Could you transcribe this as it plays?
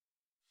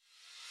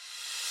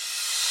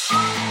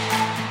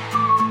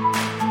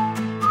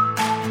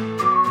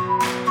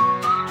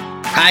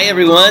Hi,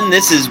 everyone.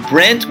 This is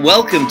Brent.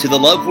 Welcome to the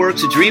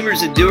LoveWorks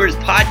Dreamers and Doers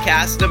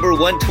podcast number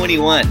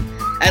 121.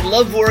 At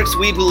LoveWorks,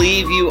 we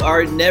believe you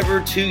are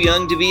never too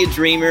young to be a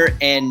dreamer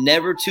and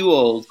never too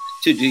old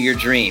to do your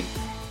dream.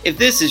 If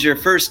this is your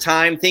first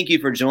time, thank you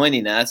for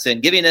joining us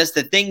and giving us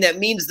the thing that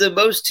means the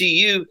most to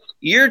you,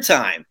 your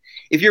time.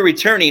 If you're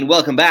returning,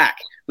 welcome back.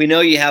 We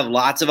know you have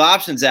lots of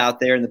options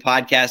out there in the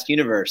podcast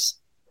universe.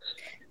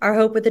 Our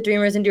hope with the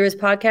Dreamers and Doers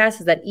podcast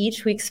is that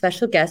each week's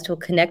special guest will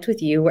connect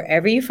with you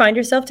wherever you find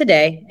yourself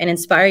today and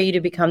inspire you to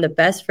become the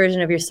best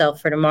version of yourself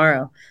for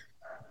tomorrow.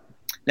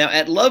 Now,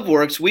 at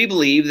LoveWorks, we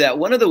believe that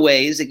one of the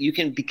ways that you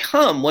can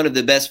become one of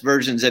the best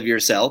versions of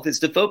yourself is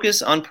to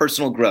focus on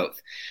personal growth.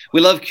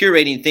 We love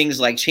curating things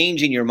like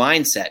changing your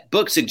mindset,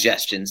 book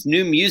suggestions,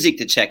 new music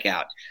to check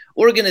out,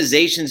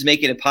 organizations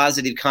making a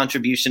positive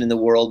contribution in the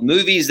world,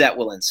 movies that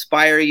will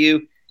inspire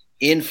you,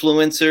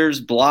 influencers,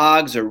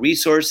 blogs, or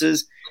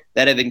resources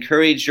that have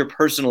encouraged your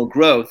personal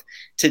growth.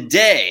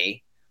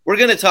 Today, we're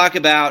going to talk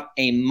about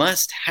a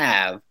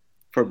must-have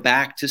for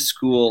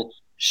back-to-school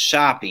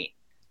shopping.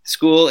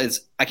 School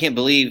is, I can't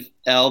believe,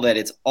 Elle, that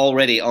it's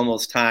already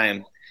almost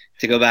time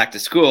to go back to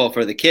school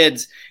for the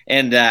kids.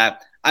 And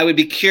I would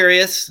be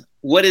curious,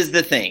 what is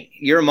the thing?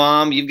 You're a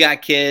mom, you've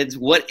got kids.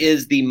 What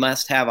is the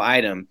must-have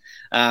item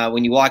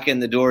when you walk in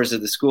the doors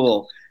of the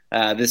school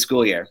this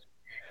school year?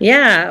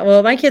 Yeah,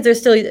 well, my kids are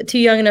still too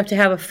young enough to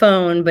have a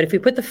phone, but if we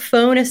put the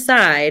phone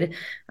aside,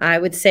 I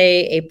would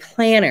say a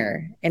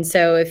planner. And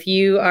so if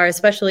you are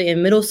especially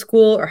in middle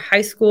school or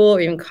high school or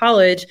even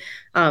college,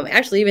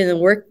 actually even in the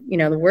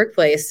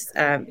workplace,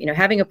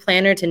 having a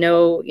planner to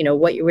know,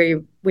 where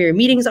your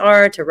meetings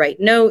are, to write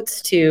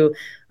notes, to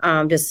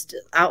just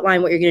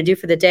outline what you're going to do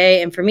for the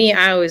day. And for me,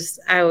 I always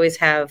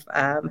have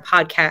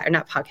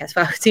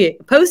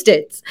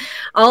Post-its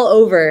all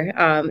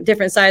over,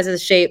 different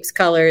sizes, shapes,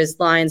 colors,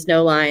 lines,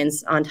 no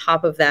lines on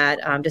top of that,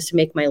 just to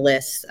make my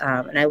list.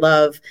 And I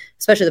love,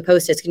 especially the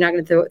Post-its, you're not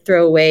going to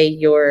throw away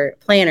your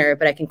planner,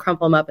 but I can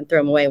crumple them up and throw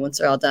them away once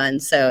they're all done.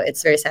 So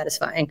it's very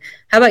satisfying.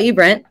 How about you,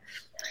 Brent?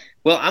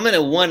 Well, I'm going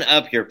to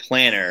one-up your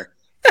planner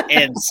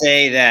and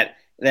say that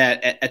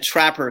a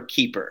trapper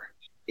keeper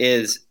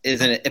is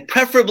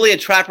preferably a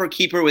trapper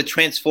keeper with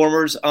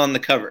Transformers on the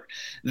cover.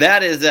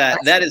 That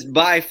is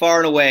by far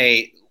and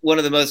away one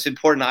of the most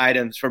important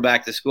items for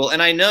back to school.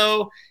 And I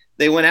know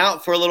they went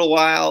out for a little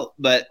while,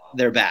 but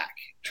they're back.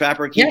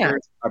 Trapper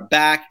keepers are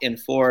back in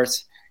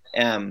force.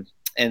 And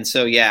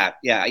so,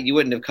 you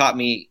wouldn't have caught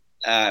me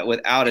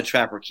without a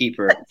trapper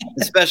keeper,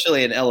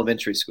 especially in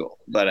elementary school.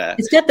 But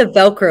it's got the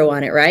Velcro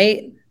on it,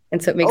 right?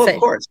 And so it makes sense.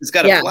 Of course, it's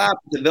got a flap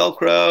with the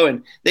Velcro,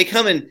 and they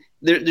come in.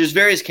 There's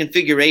various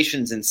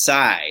configurations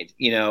inside,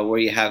 where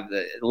you have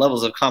the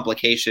levels of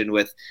complication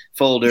with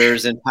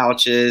folders and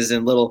pouches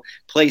and little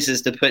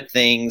places to put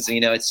things.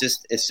 It's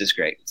just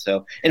great.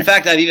 So, in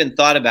fact, I've even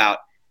thought about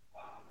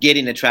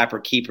getting a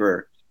trapper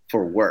keeper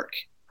for work.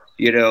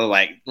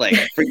 Like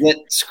forget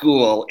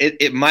school.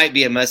 It might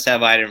be a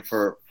must-have item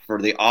for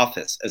the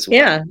office as well.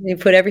 Yeah, you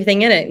put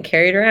everything in it and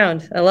carry it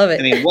around. I love it.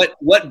 I mean,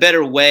 what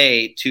better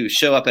way to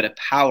show up at a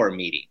power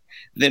meeting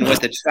than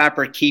with a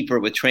trapper keeper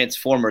with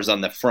Transformers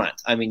on the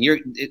front? I mean,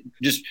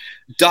 just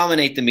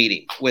dominate the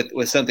meeting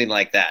with something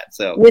like that.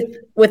 So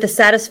with a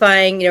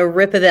satisfying,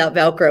 rip of that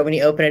Velcro when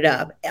you open it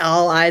up,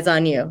 all eyes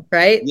on you,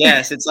 right?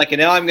 Yes, it's like,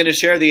 now I'm going to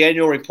share the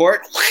annual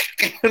report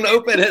and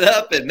open it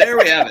up, and there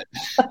we have it.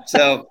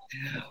 So,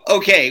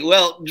 okay,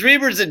 well,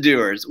 dreamers and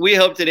doers, we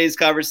hope today's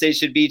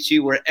conversation beats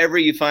you wherever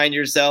you find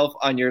yourself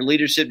on your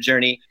leadership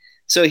journey.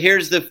 So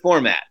here's the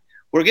format.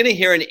 We're going to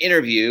hear an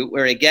interview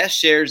where a guest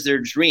shares their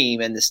dream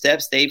and the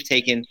steps they've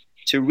taken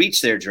to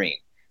reach their dream.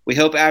 We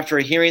hope after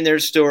hearing their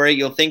story,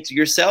 you'll think to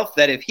yourself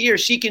that if he or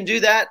she can do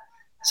that,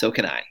 so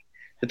can I.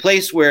 The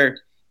place where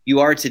you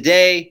are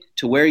today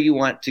to where you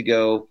want to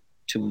go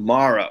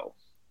tomorrow.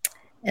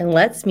 And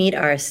let's meet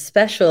our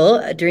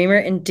special dreamer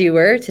and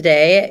doer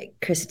today,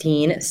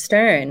 Christine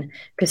Stern.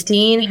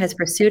 Christine has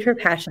pursued her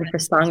passion for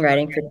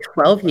songwriting for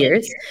 12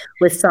 years,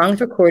 with songs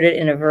recorded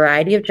in a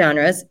variety of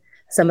genres.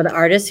 Some of the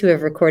artists who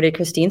have recorded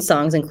Christine's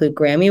songs include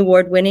Grammy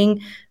Award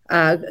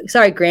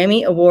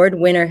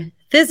winner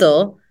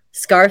Fizzle,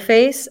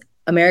 Scarface,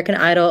 American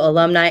Idol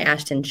alumni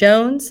Ashton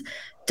Jones,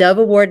 Dove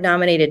Award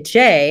nominated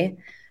Jay,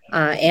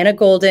 Anna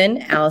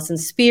Golden, Allison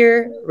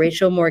Spear,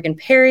 Rachel Morgan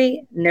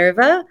Perry,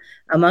 Nerva,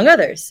 among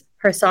others.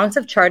 Her songs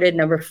have charted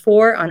number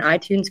 4 on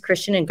iTunes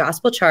Christian and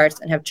Gospel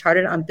charts and have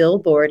charted on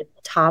Billboard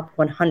Top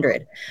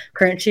 100.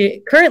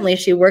 Currently,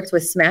 she works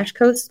with Smash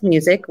Coast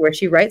Music, where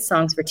she writes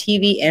songs for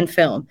TV and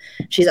film.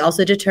 She's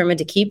also determined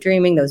to keep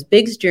dreaming those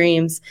big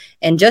dreams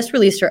and just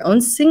released her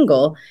own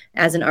single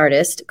as an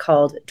artist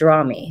called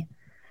Draw Me.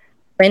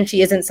 When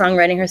she isn't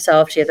songwriting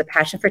herself, she has a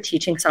passion for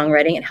teaching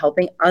songwriting and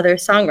helping other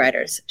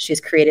songwriters.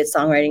 She's created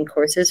songwriting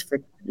courses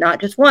for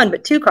not just one,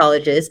 but 2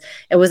 colleges,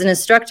 and was an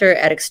instructor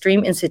at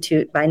Extreme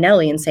Institute by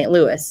Nelly in St.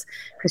 Louis.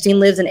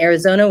 Christine lives in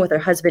Arizona with her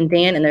husband,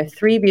 Dan, and their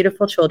 3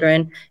 beautiful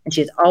children, and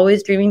she's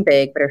always dreaming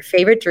big, but her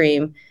favorite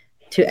dream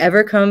to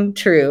ever come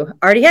true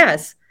already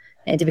has,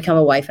 and to become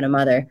a wife and a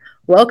mother.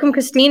 Welcome,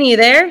 Christine. Are you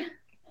there?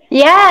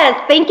 Yes,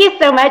 thank you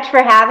so much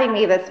for having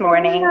me this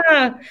morning.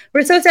 Yeah,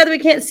 we're so sad that we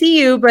can't see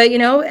you, but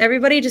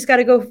everybody just got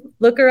to go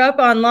look her up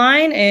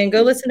online and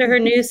go listen to her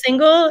new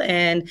single.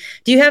 And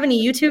do you have any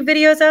YouTube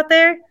videos out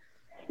there?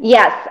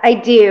 Yes, I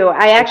do.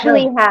 I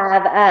actually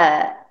have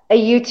a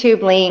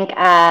YouTube link,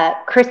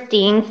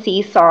 Christine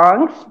C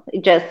Songs.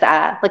 Just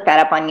look that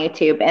up on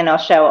YouTube and I'll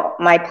show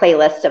my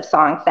playlist of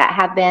songs that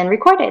have been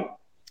recorded.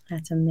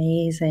 That's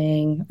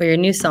amazing. Well, your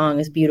new song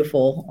is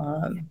beautiful.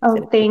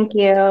 Thank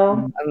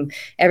you.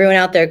 Everyone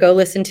out there, go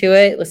listen to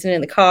it. Listen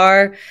in the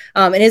car.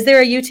 And is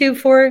there a YouTube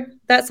for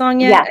that song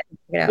yet?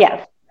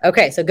 Yes.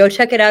 Okay, so go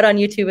check it out on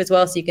YouTube as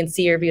well so you can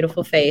see your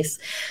beautiful face.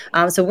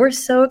 So we're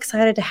so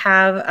excited to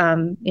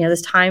have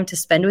this time to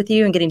spend with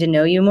you and getting to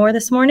know you more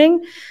this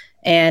morning.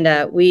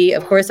 And we,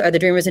 of course, are the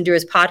Dreamers and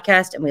Doers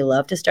podcast, and we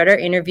love to start our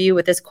interview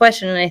with this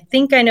question. And I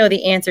think I know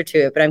the answer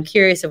to it, but I'm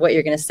curious of what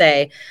you're going to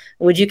say.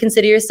 Would you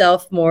consider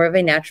yourself more of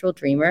a natural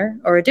dreamer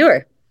or a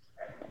doer?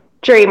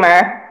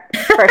 Dreamer,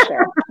 for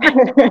sure. Have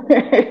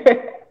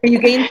you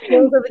gained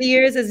skills over the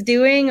years as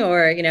doing,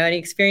 or any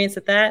experience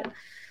with that?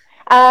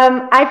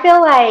 I feel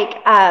like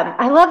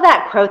I love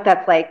that quote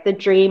that's like, the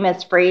dream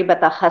is free,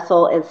 but the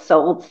hustle is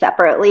sold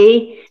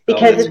separately,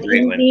 because it's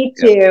easy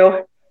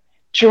to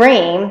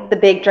dream the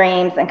big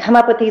dreams and come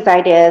up with these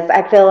ideas.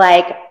 I feel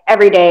like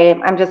every day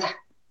I'm just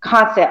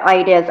constant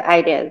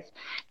ideas.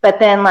 But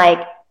then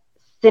like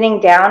sitting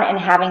down and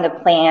having a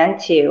plan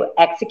to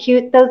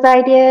execute those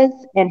ideas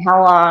and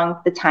how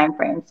long the time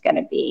frame is going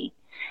to be.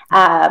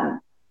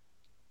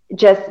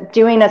 Just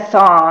doing a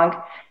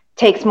song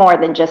takes more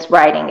than just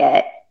writing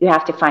it. You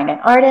have to find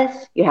an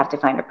artist, you have to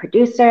find a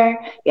producer,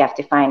 you have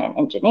to find an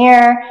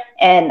engineer.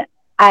 And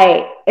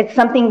it's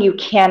something you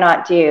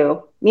cannot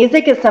do.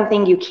 Music is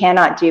something you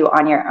cannot do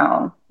on your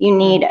own. You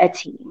need a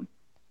team.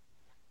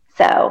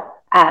 So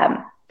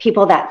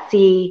people that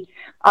see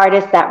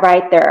artists that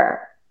write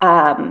their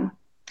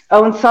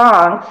own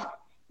songs,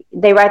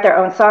 they write their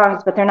own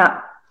songs, but they're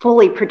not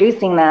fully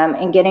producing them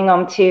and getting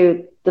them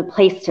to the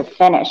place to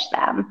finish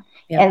them.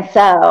 Yeah. And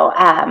so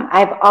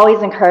I've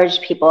always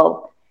encouraged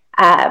people,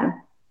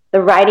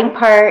 the writing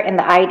part and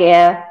the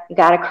idea, you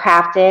got to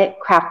craft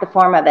the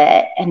form of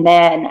it. And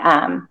then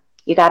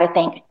you got to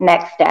think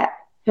next step.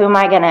 Who am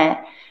I going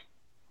to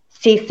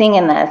see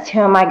singing this? Who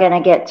am I going to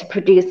get to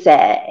produce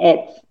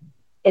it?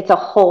 It's a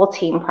whole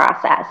team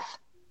process.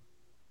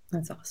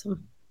 That's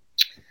awesome.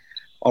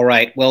 All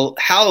right. Well,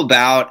 how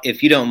about,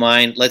 if you don't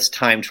mind, let's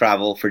time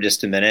travel for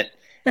just a minute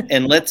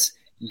and let's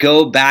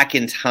go back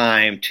in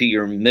time to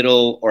your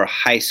middle or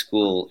high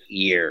school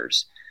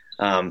years.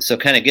 So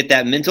kind of get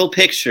that mental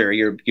picture.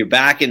 You're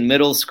back in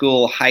middle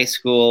school, high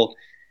school.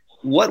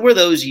 What were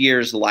those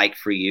years like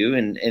for you?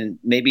 And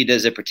maybe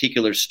does a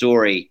particular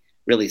story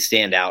really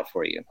stand out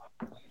for you?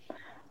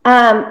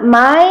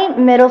 My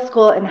middle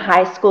school and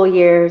high school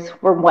years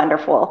were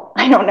wonderful.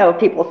 I don't know if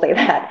people say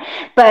that,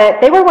 but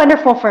they were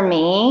wonderful for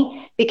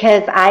me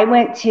because I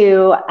went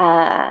to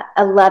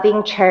a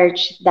loving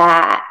church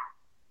that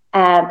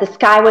the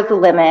sky was the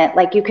limit.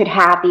 Like, you could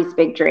have these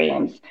big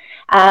dreams.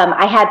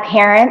 I had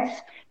parents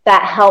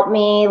that helped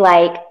me.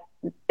 Like,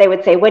 they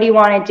would say, what do you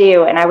want to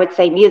do? And I would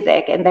say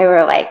music. And they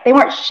were like, they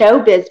weren't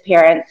showbiz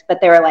parents, but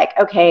they were like,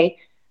 okay,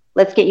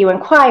 let's get you in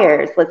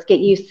choirs. Let's get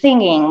you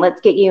singing. Let's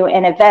get you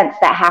in events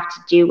that have to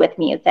do with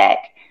music.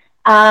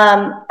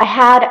 I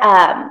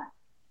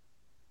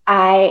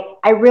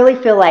really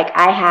feel like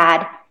I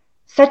had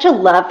such a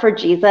love for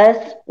Jesus.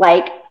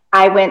 Like,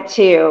 I went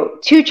to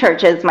 2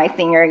 churches my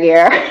senior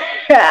year.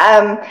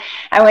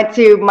 I went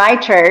to my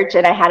church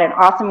and I had an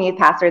awesome youth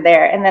pastor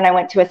there. And then I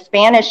went to a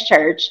Spanish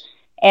church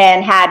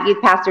and had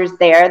youth pastors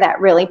there that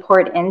really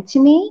poured into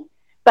me.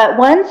 But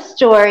one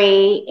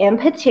story in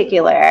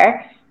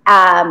particular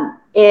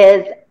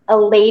is a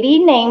lady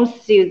named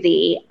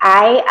Susie.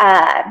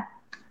 I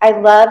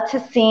love to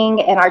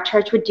sing, and our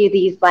church would do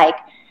these like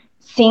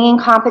singing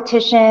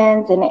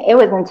competitions, and it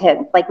was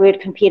intense. Like, we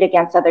would compete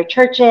against other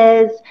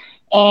churches,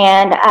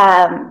 and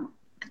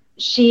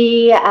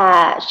she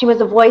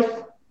was a voice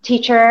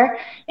teacher,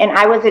 and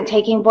I wasn't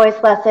taking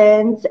voice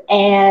lessons,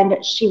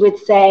 and she would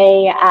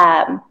say,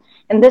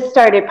 and this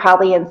started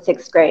probably in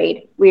 6th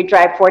grade. We would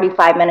drive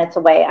 45 minutes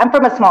away. I'm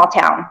from a small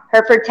town,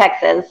 Hereford,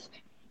 Texas.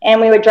 And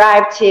we would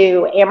drive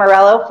to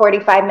Amarillo,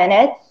 45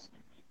 minutes.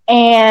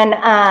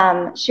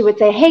 And she would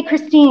say, hey,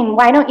 Christine,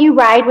 why don't you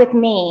ride with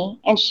me?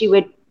 And she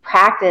would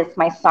practice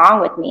my song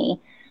with me,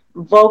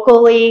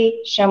 vocally,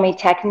 show me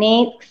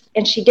techniques.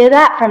 And she did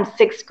that from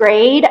 6th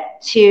grade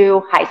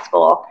to high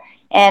school.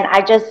 And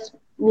I just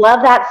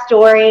love that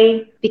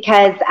story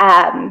because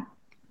I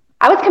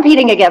was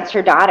competing against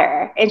her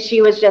daughter. And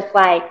she was just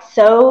like,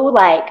 so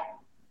like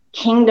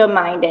kingdom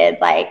minded.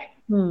 Like,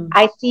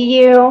 I see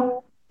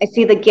you. I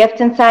see the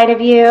gift inside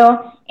of you,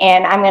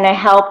 and I'm going to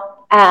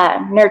help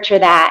nurture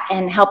that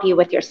and help you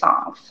with your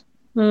songs.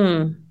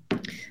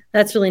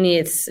 That's really neat.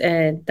 It's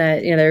that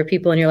there are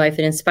people in your life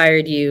that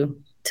inspired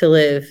you to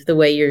live the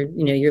way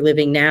you're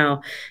living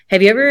now.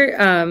 Have you ever,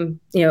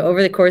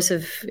 over the course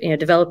of,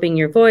 developing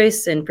your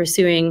voice and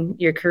pursuing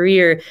your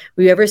career,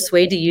 were you ever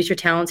swayed to use your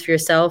talents for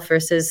yourself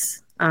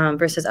versus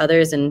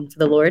others and for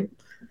the Lord?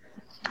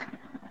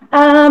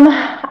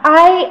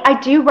 I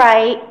do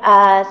write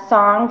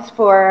songs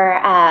for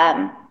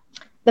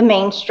the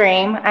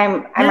mainstream.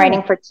 I'm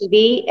writing for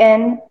TV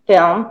and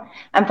film.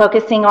 I'm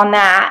focusing on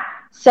that.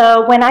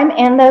 So when I'm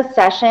in those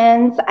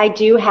sessions, I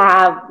do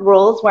have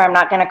rules where I'm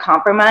not going to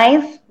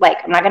compromise. Like,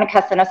 I'm not going to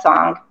cuss in a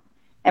song.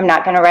 I'm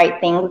not going to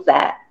write things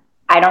that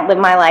I don't live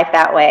my life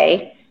that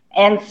way.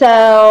 And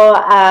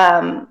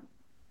so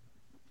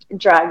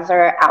drugs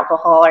or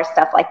alcohol or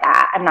stuff like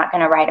that, I'm not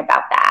going to write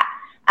about that.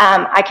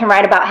 I can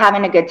write about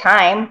having a good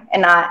time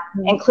and not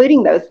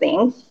including those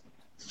things.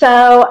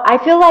 So I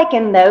feel like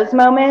in those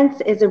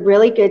moments is a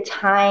really good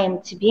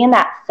time to be in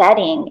that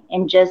setting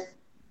and just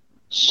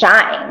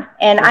shine.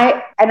 And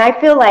I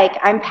feel like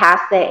I'm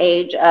past the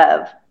age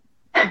of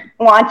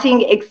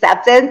wanting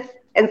acceptance.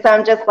 And so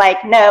I'm just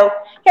like, no,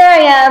 here I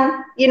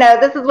am.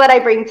 This is what I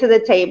bring to the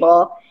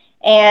table.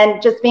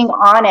 And just being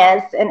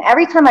honest. And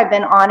every time I've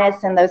been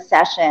honest in those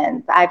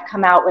sessions, I've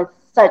come out with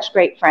such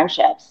great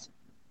friendships.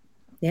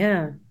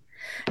 Yeah.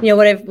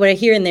 What I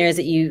hear in there is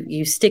that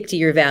you stick to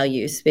your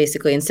values,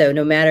 basically. And so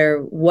no matter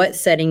what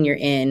setting you're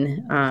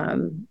in,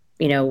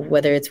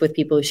 whether it's with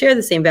people who share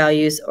the same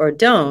values or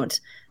don't,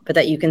 but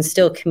that you can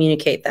still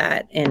communicate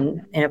that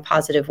in a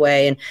positive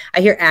way. And I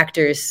hear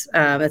actors,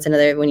 that's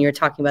another, when you were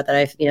talking about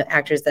that,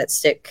 actors that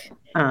stick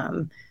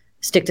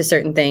to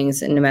certain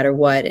things and no matter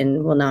what,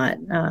 and will not,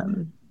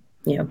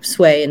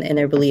 sway in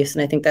their beliefs.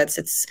 And I think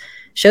it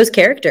shows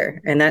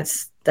character, and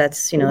that's what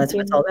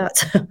it's all about.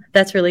 So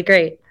that's really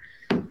great.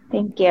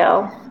 Thank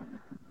you.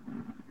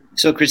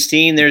 So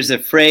Christine, there's a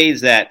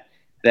phrase that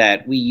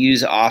we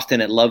use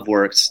often at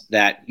LoveWorks,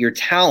 that your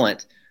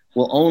talent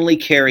will only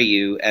carry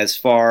you as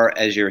far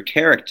as your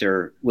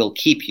character will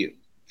keep you.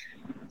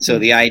 So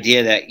the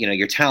idea that,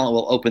 your talent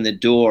will open the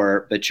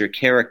door, but your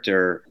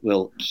character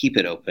will keep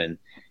it open.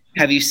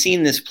 Have you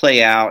seen this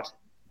play out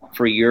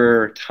for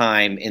your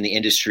time in the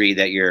industry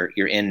that you're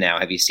in now?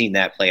 Have you seen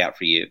that play out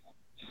for you?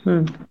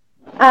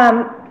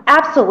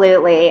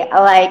 Absolutely.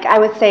 Like I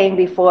was saying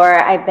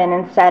before, I've been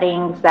in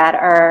settings that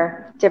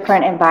are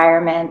different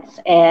environments,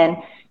 and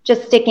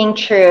just sticking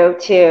true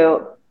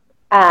to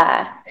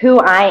who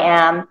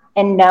I am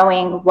and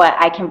knowing what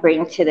I can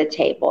bring to the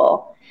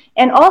table.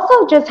 And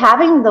also just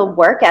having the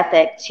work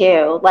ethic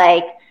too,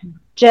 like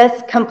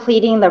just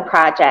completing the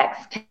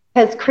projects.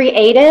 Because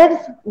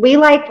creatives, we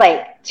like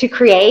to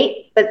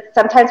create, but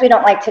sometimes we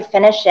don't like to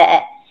finish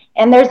it.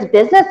 And there's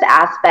business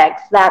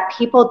aspects that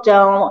people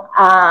don't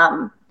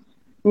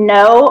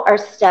know or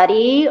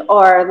study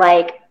or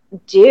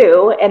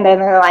do. And then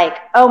they're like,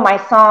 oh, my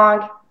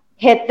song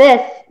hit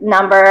this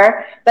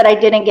number, but I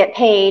didn't get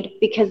paid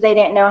because they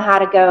didn't know how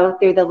to go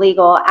through the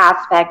legal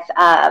aspects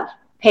of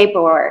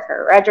paperwork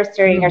or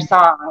registering your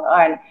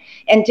song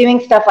and doing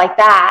stuff like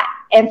that.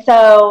 And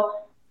so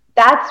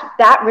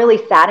that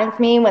really saddens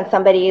me when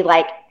somebody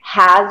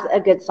has a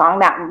good song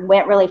that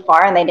went really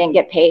far and they didn't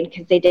get paid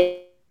because they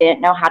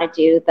didn't know how to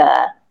do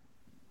the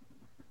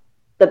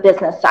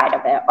business side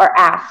of it, or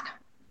ask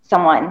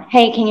someone,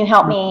 hey, can you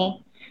help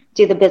me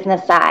do the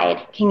business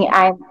side?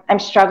 I'm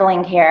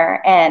struggling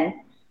here and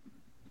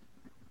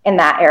in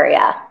that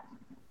area.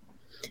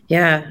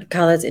 Yeah,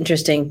 Kyle, that's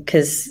interesting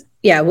because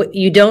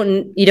you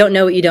don't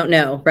know what you don't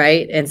know,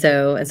 right? And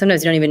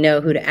sometimes you don't even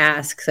know who to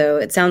ask. So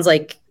it sounds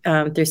like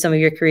through some of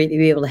your career you'll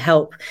be able to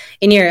help.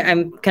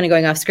 I'm kind of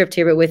going off script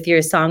here, but with your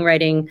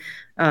songwriting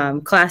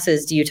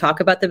classes, do you talk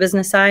about the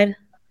business side?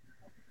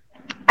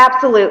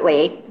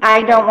 Absolutely.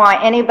 I don't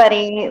want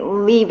anybody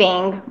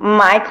leaving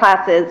my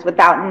classes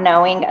without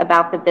knowing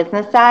about the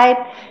business side,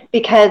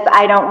 because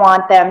I don't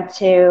want them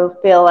to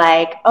feel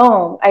like,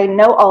 oh, I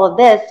know all of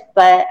this,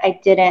 but I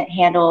didn't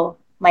handle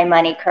my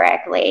money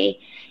correctly.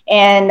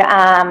 And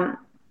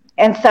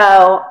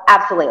so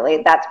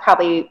absolutely, that's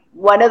probably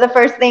one of the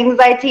first things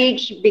I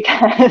teach,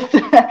 because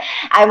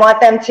I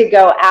want them to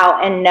go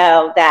out and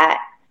know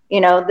that,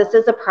 this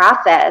is a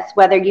process,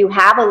 whether you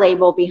have a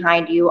label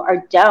behind you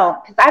or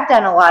don't, because I've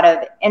done a lot of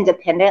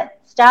independent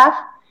stuff.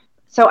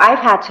 So I've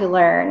had to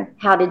learn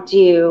how to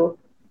do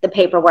the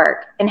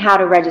paperwork and how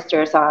to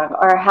register a song,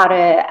 or how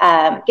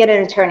to get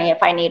an attorney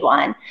if I need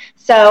one.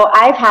 So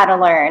I've had to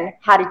learn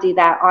how to do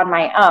that on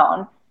my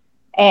own.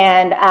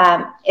 And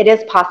it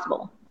is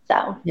possible.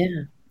 So,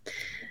 yeah.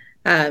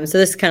 So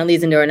this kind of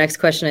leads into our next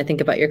question, I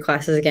think, about your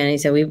classes again.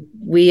 So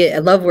we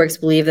at LoveWorks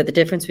believe that the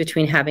difference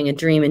between having a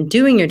dream and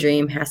doing your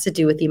dream has to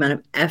do with the amount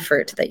of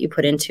effort that you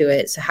put into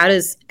it. So how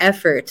does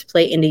effort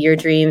play into your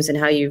dreams, and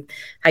how you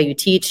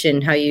teach,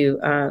 and how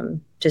you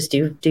just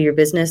do your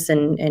business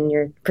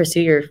and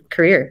pursue your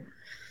career?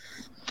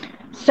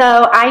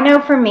 So I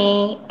know for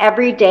me,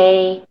 every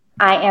day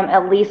I am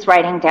at least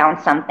writing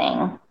down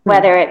something,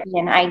 whether it be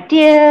an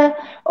idea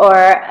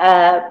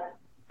or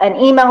an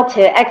email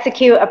to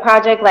execute a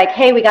project, like,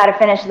 hey, we got to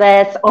finish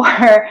this,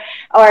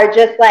 or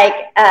just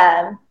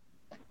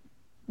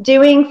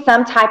doing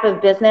some type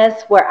of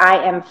business where I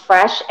am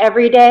fresh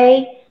every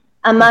day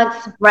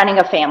amongst running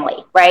a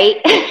family,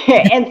 right?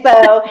 And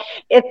so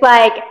it's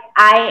like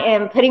I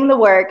am putting the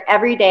work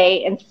every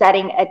day and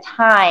setting a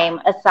time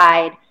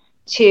aside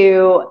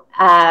to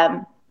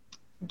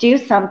do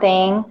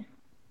something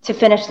to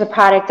finish the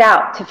product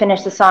out, to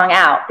finish the song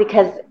out.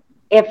 Because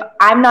if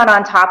I'm not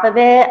on top of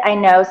it, I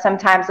know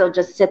sometimes it'll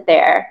just sit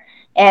there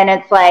and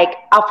it's like,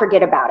 I'll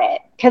forget about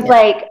it. Because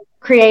like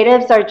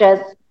creatives are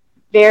just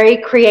very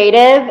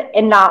creative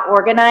and not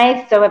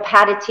organized. So I've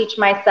had to teach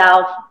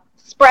myself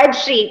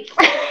spreadsheets.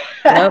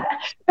 Nope.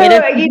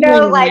 You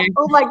know, like,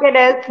 oh my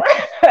goodness,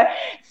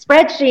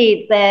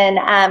 spreadsheets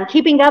and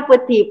keeping up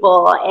with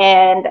people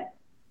and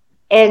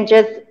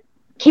just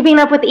keeping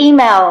up with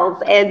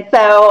emails. And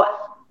so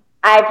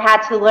I've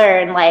had to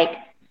learn, like,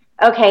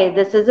 okay,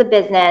 this is a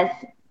business.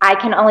 I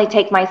can only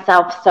take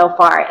myself so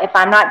far. If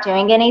I'm not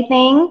doing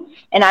anything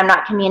and I'm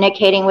not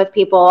communicating with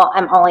people,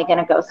 I'm only going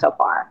to go so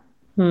far.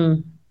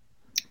 You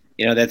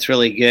know, that's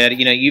really good.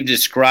 You know, you've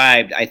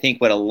described, I think,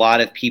 what a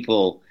lot of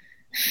people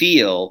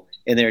feel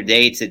in their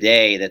day to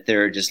day, that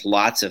there are just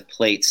lots of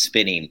plates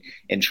spinning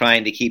and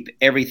trying to keep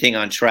everything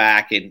on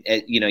track. And,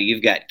 you know,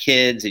 you've got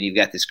kids and you've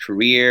got this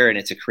career, and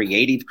it's a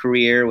creative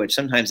career, which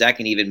sometimes that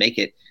can even make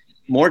it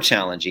more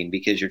challenging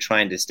because you're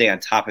trying to stay on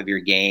top of your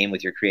game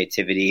with your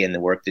creativity and the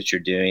work that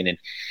you're doing and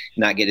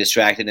not get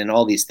distracted and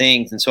all these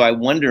things. And so I'm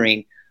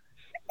wondering,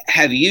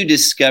 have you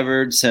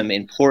discovered some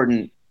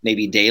important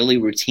maybe daily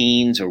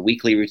routines or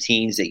weekly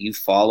routines that you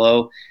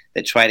follow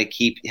that try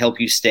to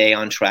help you stay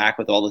on track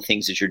with all the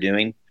things that you're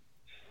doing?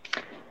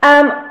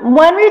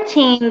 One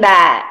routine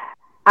that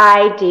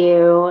I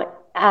do,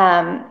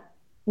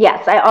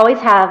 yes, I always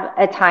have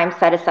a time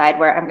set aside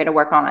where I'm going to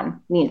work on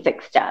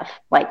music stuff,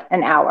 like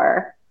an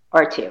hour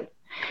or two.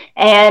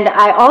 And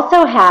I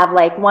also have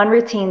like one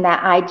routine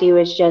that I do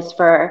is just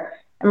I'm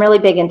really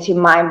big into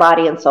mind,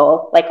 body, and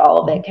soul, like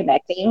all of it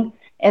connecting.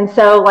 And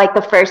so like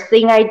the first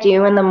thing I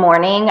do in the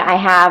morning, I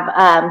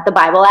have the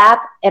Bible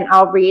app, and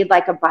I'll read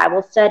like a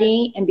Bible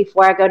study. And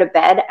before I go to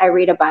bed, I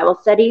read a Bible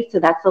study. So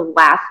that's the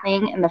last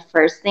thing and the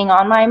first thing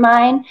on my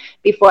mind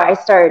before I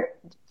start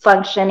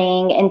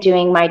functioning and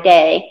doing my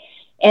day.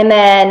 And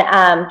then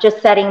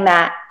just setting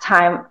that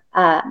time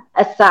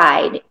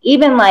aside,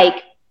 even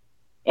like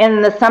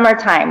in the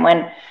summertime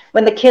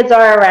when the kids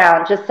are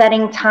around, just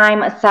setting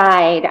time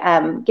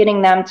aside,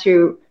 getting them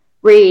to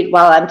read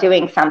while I'm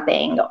doing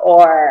something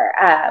or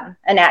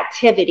an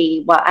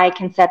activity while I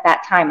can set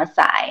that time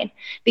aside,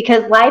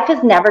 because life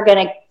is never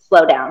going to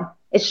slow down.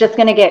 It's just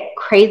going to get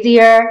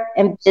crazier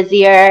and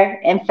busier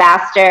and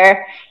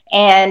faster.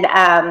 And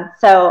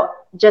so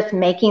just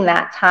making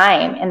that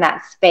time and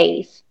that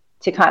space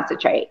to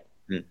concentrate.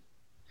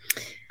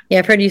 Yeah,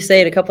 I've heard you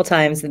say it a couple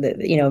times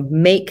that, you know,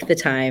 make the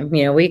time.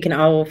 You know, we can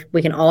all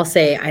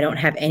say, I don't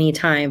have any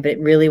time, but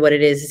really what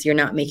it is you're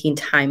not making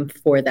time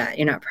for that.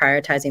 You're not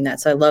prioritizing that.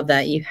 So I love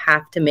that. You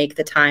have to make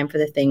the time for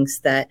the things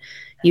that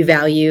you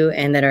value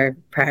and that are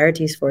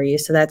priorities for you.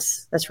 So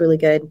that's really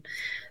good.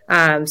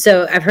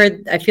 So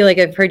I feel like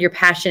I've heard your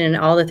passion and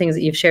all the things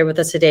that you've shared with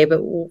us today,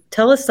 but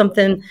tell us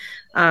something,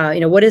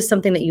 what is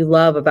something that you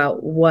love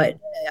about what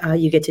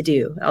you get to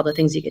do, all the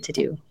things you get to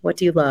do? What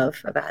do you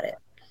love about it?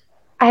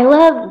 I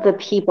love the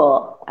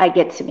people I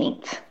get to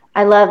meet.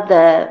 I love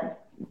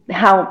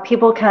how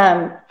people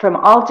come from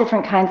all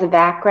different kinds of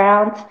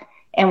backgrounds,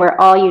 and we're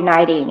all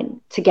uniting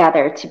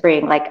together to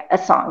bring like a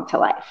song to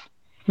life.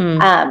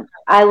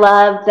 I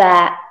love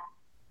that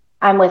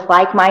I'm with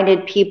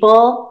like-minded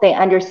people. They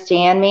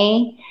understand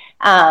me,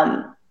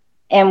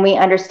 and we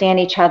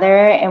understand each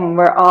other, and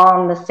we're all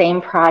on the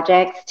same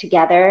projects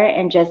together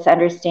and just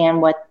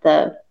understand what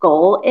the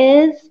goal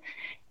is.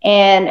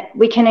 And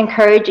we can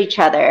encourage each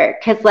other,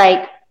 because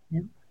like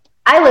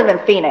I live in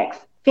Phoenix.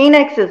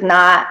 Phoenix is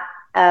not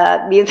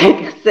a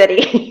music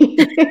city.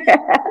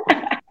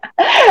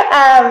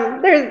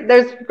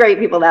 There's great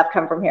people that have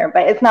come from here,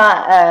 but it's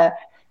not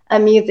a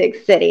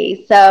music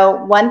city.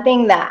 So one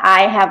thing that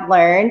I have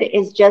learned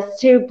is just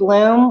to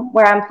bloom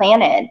where I'm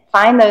planted.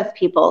 Find those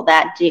people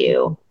that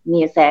do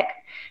music.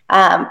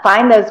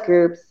 Find those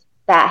groups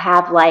that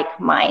have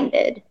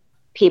like-minded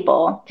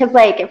people. Because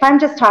like if I'm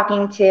just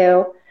talking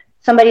to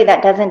somebody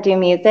that doesn't do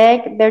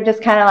music, they're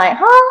just kind of like,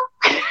 huh?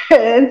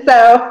 And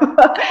so,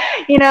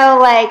 you know,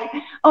 like,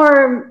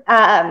 or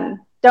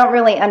don't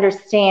really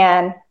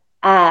understand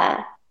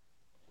the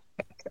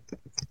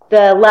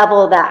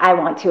level that I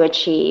want to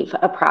achieve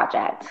a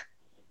project.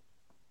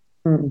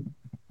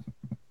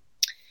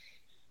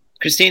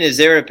 Christine, is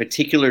there a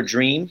particular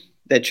dream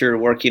that you're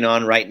working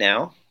on right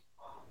now?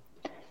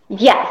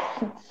 Yes.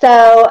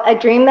 So a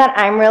dream that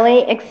I'm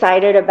really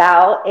excited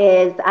about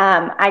is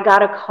I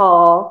got a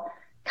call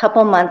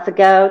couple months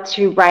ago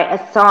to write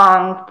a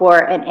song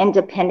for an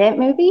independent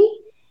movie.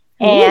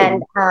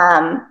 And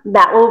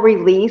that will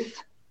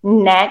release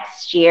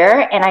next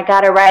year. And I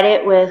got to write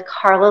it with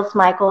Carlos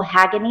Michael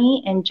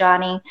Hagany and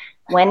Johnny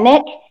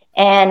Winnick.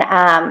 And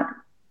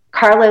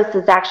Carlos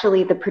is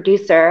actually the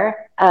producer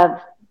of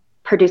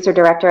producer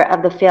director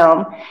of the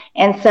film.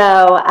 And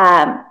so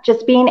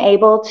just being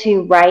able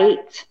to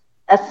write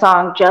a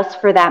song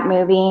just for that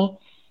movie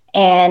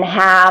and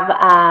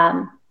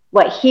have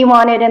what he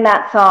wanted in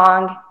that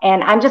song.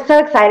 And I'm just so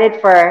excited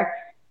for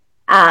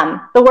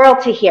the world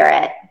to hear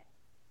it.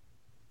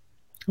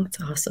 That's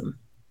awesome.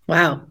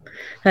 Wow.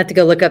 I have to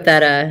go look up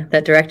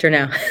that director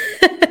now.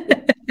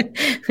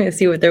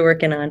 See what they're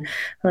working on.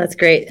 Well, that's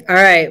great. All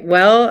right.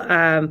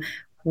 Well,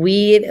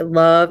 we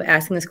love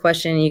asking this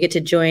question. You get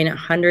to join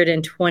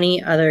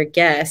 120 other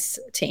guests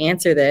to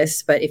answer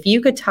this. But if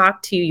you could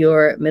talk to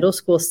your middle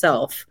school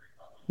self,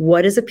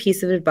 what is a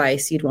piece of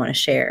advice you'd want to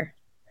share?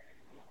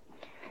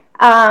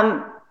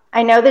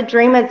 I know the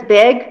dream is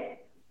big,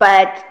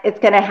 but it's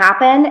going to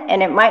happen.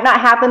 And it might not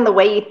happen the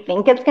way you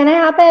think it's going to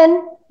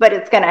happen, but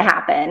it's going to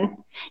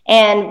happen.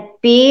 And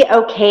be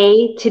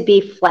okay to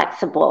be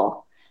flexible.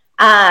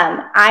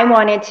 I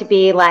wanted to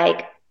be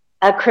like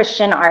a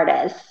Christian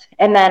artist.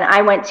 And then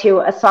I went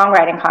to a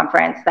songwriting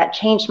conference that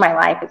changed my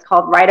life. It's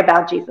called Write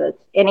About Jesus.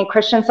 Any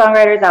Christian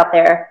songwriters out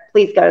there,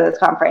 please go to this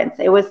conference.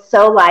 It was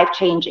so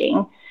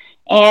life-changing.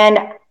 And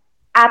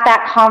at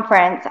that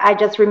conference, I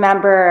just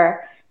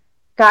remember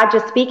God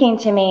just speaking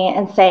to me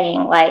and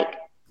saying, like,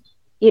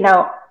 you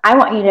know, I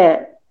want you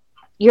to,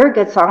 you're a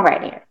good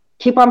songwriter.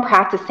 Keep on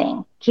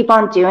practicing. Keep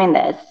on doing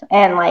this.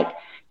 And like,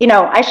 you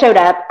know, I showed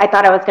up. I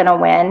thought I was going to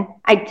win.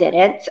 I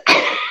didn't.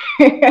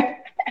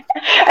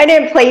 I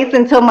didn't place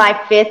until my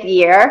 5th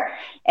year,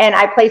 and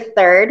I placed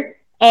 3rd.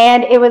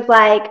 And it was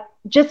like,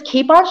 just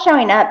keep on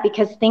showing up,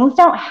 because things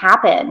don't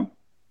happen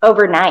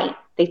overnight.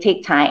 They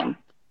take time.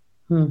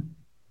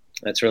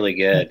 That's really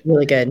good. That's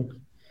really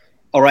good.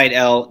 All right,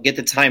 Elle, get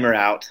the timer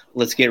out.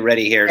 Let's get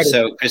ready here. Ready.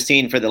 So,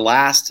 Christine, for the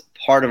last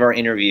part of our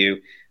interview,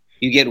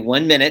 you get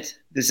 1 minute.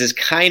 This is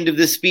kind of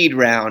the speed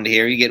round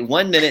here. You get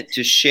 1 minute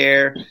to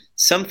share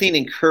something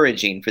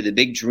encouraging for the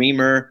big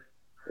dreamer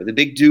or the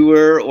big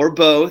doer or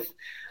both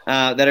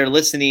that are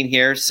listening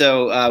here.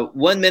 So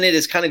 1 minute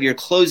is kind of your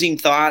closing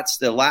thoughts,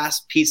 the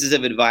last pieces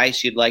of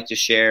advice you'd like to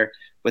share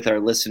with our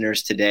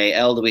listeners today.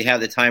 Elle, do we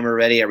have the timer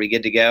ready? Are we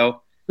good to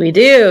go? We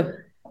do.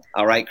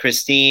 All right,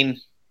 Christine,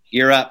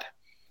 you're up.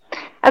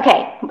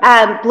 Okay.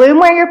 Bloom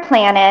where you're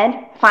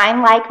planted.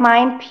 Find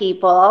like-minded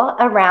people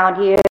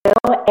around you.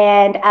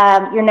 And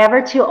you're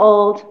never too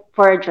old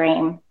for a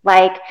dream.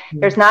 Like,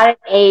 there's not an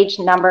age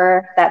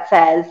number that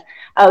says,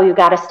 oh, you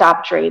got to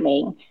stop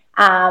dreaming.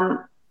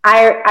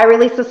 I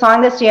released a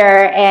song this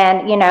year,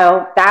 and, you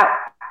know,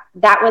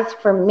 that was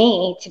for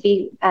me to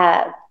be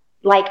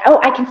like, oh,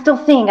 I can still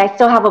sing. I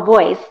still have a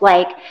voice.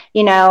 Like,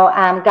 you know,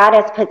 God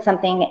has put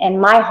something in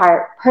my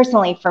heart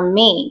personally for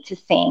me to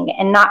sing,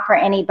 and not for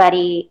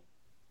anybody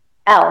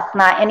else,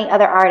 not any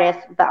other artist.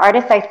 The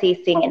artist I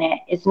see singing it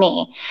is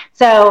me.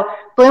 So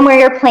bloom where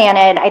you're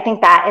planted. I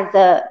think that is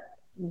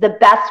the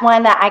best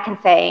one that I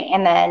can say.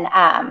 And then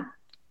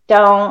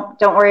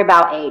don't worry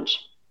about age.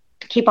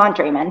 Keep on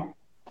dreaming.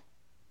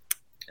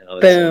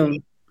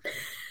 Boom.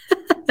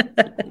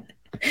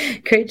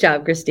 Great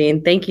job,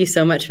 Christine. Thank you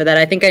so much for that.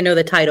 I think I know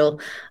the title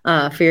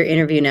for your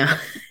interview now.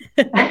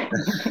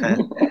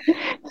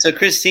 So,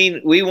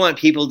 Christine, we want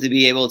people to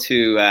be able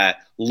to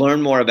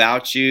learn more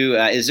about you.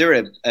 Is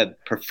there a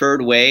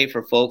preferred way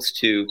for folks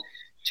to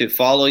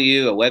follow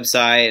you, a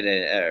website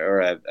or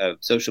a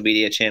social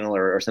media channel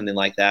or something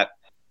like that?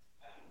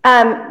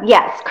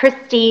 Yes,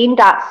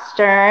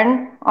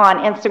 Christine.Stern on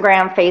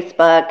Instagram,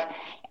 Facebook,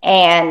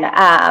 and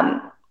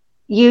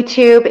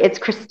YouTube. It's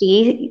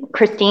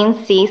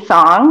Christine C.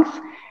 Songs.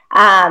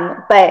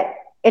 But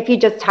if you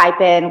just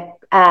type in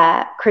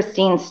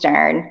Christine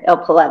Stern, it'll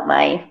pull up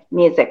my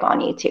music on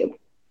YouTube.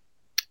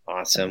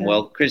 Awesome. Okay.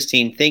 Well,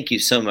 Christine, thank you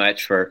so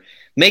much for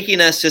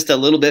making us just a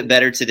little bit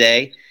better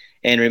today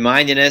and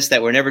reminding us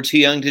that we're never too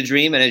young to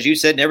dream. And as you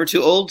said, never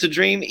too old to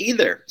dream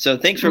either. So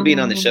thanks for being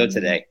on the show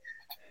today.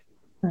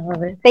 I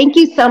love it. Thank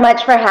you so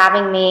much for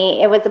having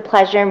me. It was a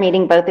pleasure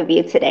meeting both of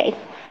you today.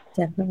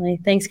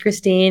 Definitely. Thanks,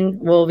 Christine.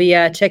 We'll be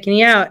checking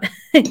you out,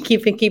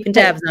 keeping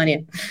tabs on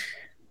you.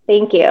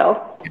 Thank you.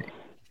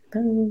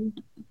 Bye.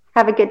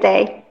 Have a good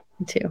day.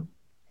 You too.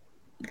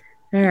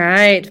 All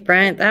right,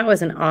 Brent, that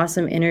was an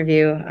awesome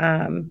interview.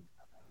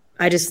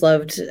 I just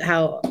loved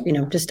how,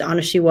 just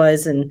honest she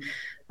was, and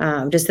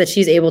just that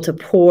she's able to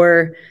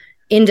pour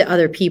into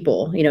other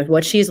people.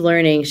 What she's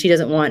learning, she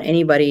doesn't want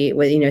anybody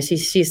with, she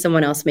sees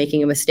someone else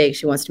making a mistake.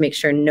 She wants to make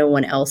sure no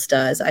one else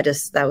does.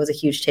 That was a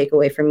huge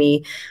takeaway for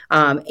me.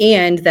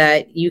 And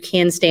that you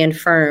can stand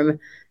firm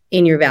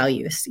in your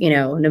values,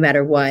 no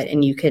matter what.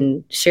 And you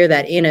can share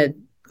that in a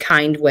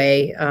kind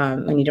way,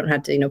 and you don't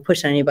have to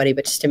push on anybody,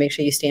 but just to make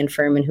sure you stand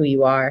firm in who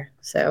you are.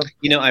 So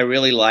I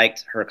really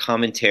liked her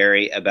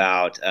commentary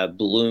about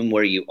bloom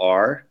where you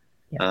are.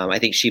 Yeah. I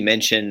think she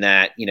mentioned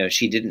that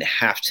she didn't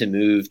have to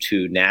move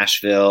to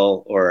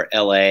Nashville or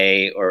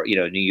LA or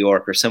New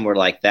York or somewhere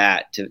like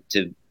that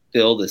to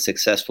build a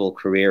successful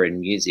career in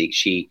music.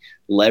 She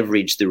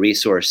leveraged the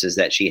resources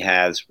that she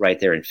has right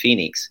there in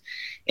Phoenix.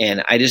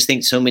 And I just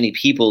think so many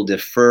people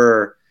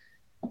defer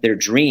their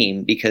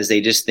dream because they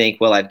just think,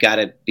 well, I've got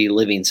to be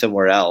living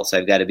somewhere else.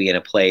 I've got to be in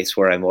a place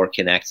where I'm more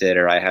connected,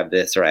 or I have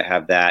this or I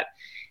have that.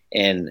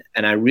 And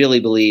I really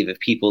believe if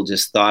people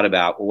just thought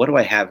about, well, what do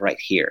I have right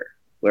here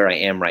where I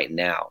am right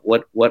now?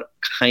 What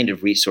kind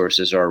of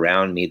resources are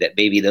around me that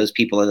maybe those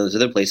people in those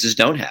other places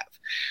don't have?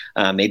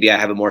 Maybe I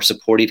have a more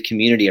supportive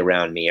community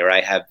around me, or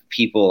I have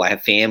people, I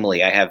have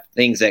family, I have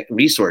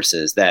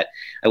resources that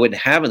I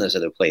wouldn't have in those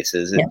other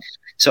places. And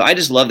so I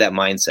just love that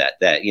mindset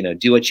that,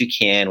 do what you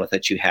can with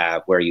what you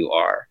have where you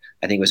are.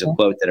 I think it was a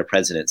quote that a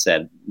president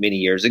said many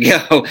years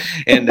ago.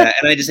 And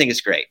I just think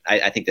it's great.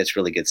 I think that's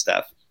really good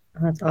stuff.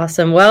 That's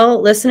awesome.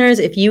 Well, listeners,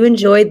 if you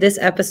enjoyed this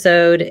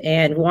episode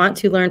and want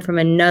to learn from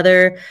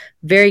another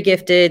very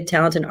gifted,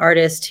 talented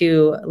artist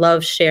who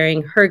loves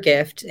sharing her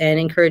gift and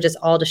encourage us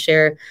all to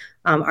share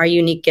our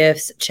unique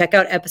gifts, check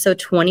out episode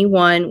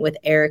 21 with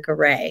Erica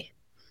Ray.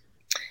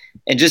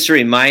 And just a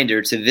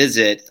reminder to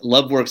visit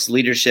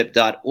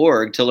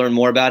loveworksleadership.org to learn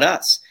more about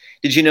us.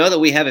 Did you know that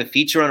we have a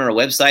feature on our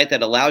website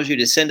that allows you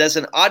to send us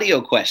an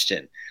audio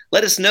question?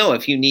 Let us know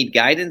if you need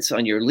guidance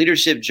on your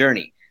leadership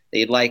journey that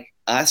you'd like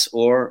us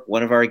or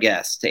one of our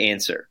guests to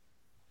answer.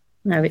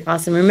 That'd be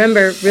awesome.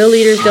 Remember, real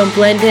leaders don't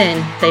blend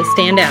in, they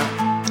stand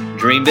out.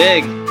 Dream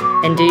big.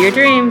 And do your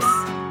dreams.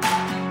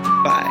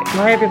 Bye.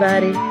 Bye,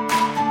 everybody.